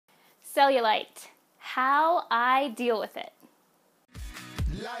Cellulite, how I deal with it.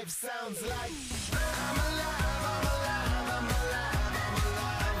 Life sounds like I'm alive, I'm alive, I'm alive,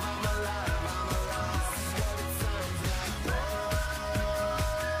 I'm alive, I'm alive, I'm alive. This is what it sounds like.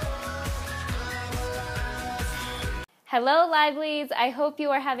 I'm alive. Hello, Livelies. I hope you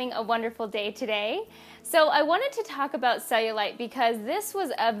are having a wonderful day today. So I wanted to talk about cellulite because this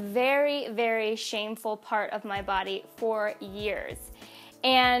was a very, very shameful part of my body for years.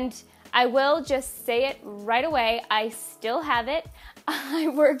 And I will just say it right away, I still have it.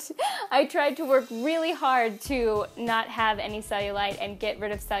 I tried to work really hard to not have any cellulite and get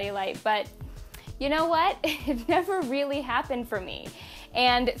rid of cellulite, but you know what? It never really happened for me.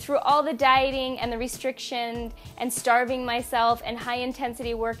 And through all the dieting and the restriction and starving myself and high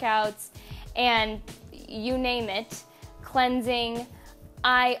intensity workouts and you name it, cleansing,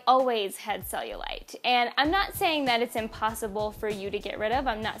 I always had cellulite. And I'm not saying that it's impossible for you to get rid of,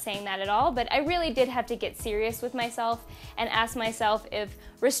 I'm not saying that at all, but I really did have to get serious with myself and ask myself if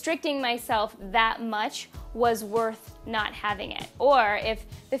restricting myself that much was worth not having it. Or if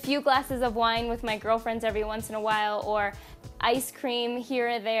the few glasses of wine with my girlfriends every once in a while or ice cream here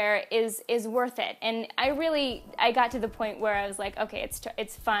or there is worth it. And I got to the point where I was like, okay,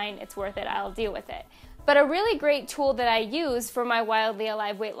 it's fine, it's worth it, I'll deal with it. But a really great tool that I use for my Wildly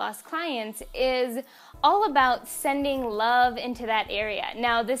Alive weight loss clients is all about sending love into that area.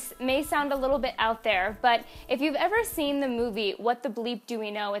 Now, this may sound a little bit out there, but if you've ever seen the movie What the Bleep Do We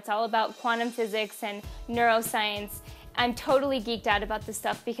Know, it's all about quantum physics and neuroscience. I'm totally geeked out about this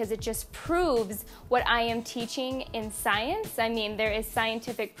stuff because it just proves what I am teaching in science. I mean, there is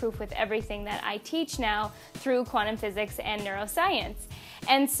scientific proof with everything that I teach now through quantum physics and neuroscience.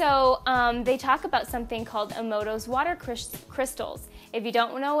 And so they talk about something called Emoto's water crystals. If you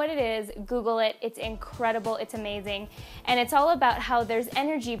don't know what it is, Google it. It's incredible, it's amazing. And it's all about how there's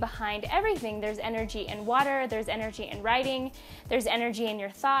energy behind everything. There's energy in water, there's energy in writing, there's energy in your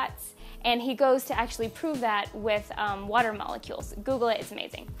thoughts. And he goes to actually prove that with water molecules. Google it, it's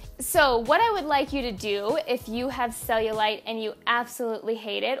amazing. So what I would like you to do if you have cellulite and you absolutely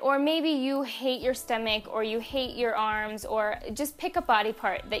hate it, or maybe you hate your stomach or you hate your arms, or just pick a body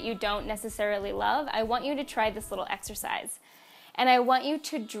part that you don't necessarily love, I want you to try this little exercise. And I want you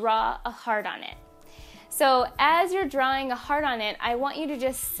to draw a heart on it. So as you're drawing a heart on it, I want you to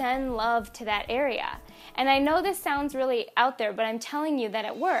just send love to that area. And I know this sounds really out there, but I'm telling you that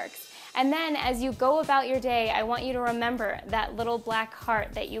it works. And then as you go about your day, I want you to remember that little black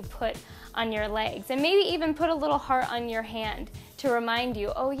heart that you put on your legs. And maybe even put a little heart on your hand to remind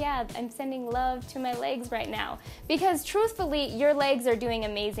you, oh yeah, I'm sending love to my legs right now. Because truthfully, your legs are doing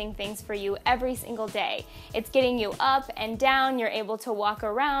amazing things for you every single day. It's getting you up and down, you're able to walk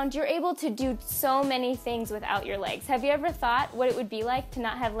around, you're able to do so many things without your legs. Have you ever thought what it would be like to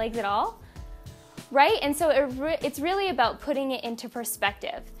not have legs at all? Right? And so it's really about putting it into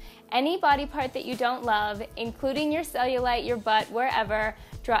perspective. Any body part that you don't love, including your cellulite, your butt, wherever,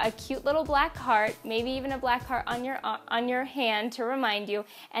 draw a cute little black heart, maybe even a black heart on your hand to remind you,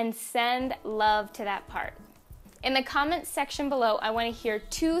 and send love to that part. In the comments section below, I want to hear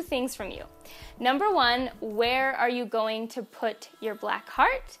two things from you. Number one, where are you going to put your black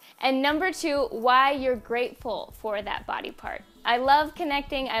heart? And number two, why you're grateful for that body part. I love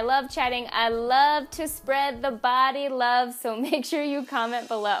connecting, I love chatting, I love to spread the body love, so make sure you comment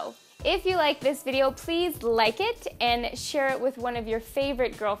below. If you like this video, please like it and share it with one of your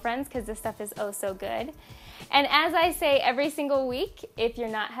favorite girlfriends because this stuff is oh so good. And as I say every single week, if you're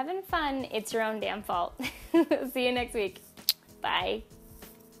not having fun, it's your own damn fault. See you next week. Bye.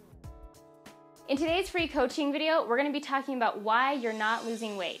 In today's free coaching video, we're going to be talking about why you're not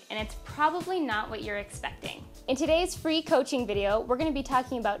losing weight, and it's probably not what you're expecting. In today's free coaching video, we're going to be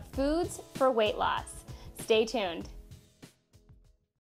talking about foods for weight loss. Stay tuned.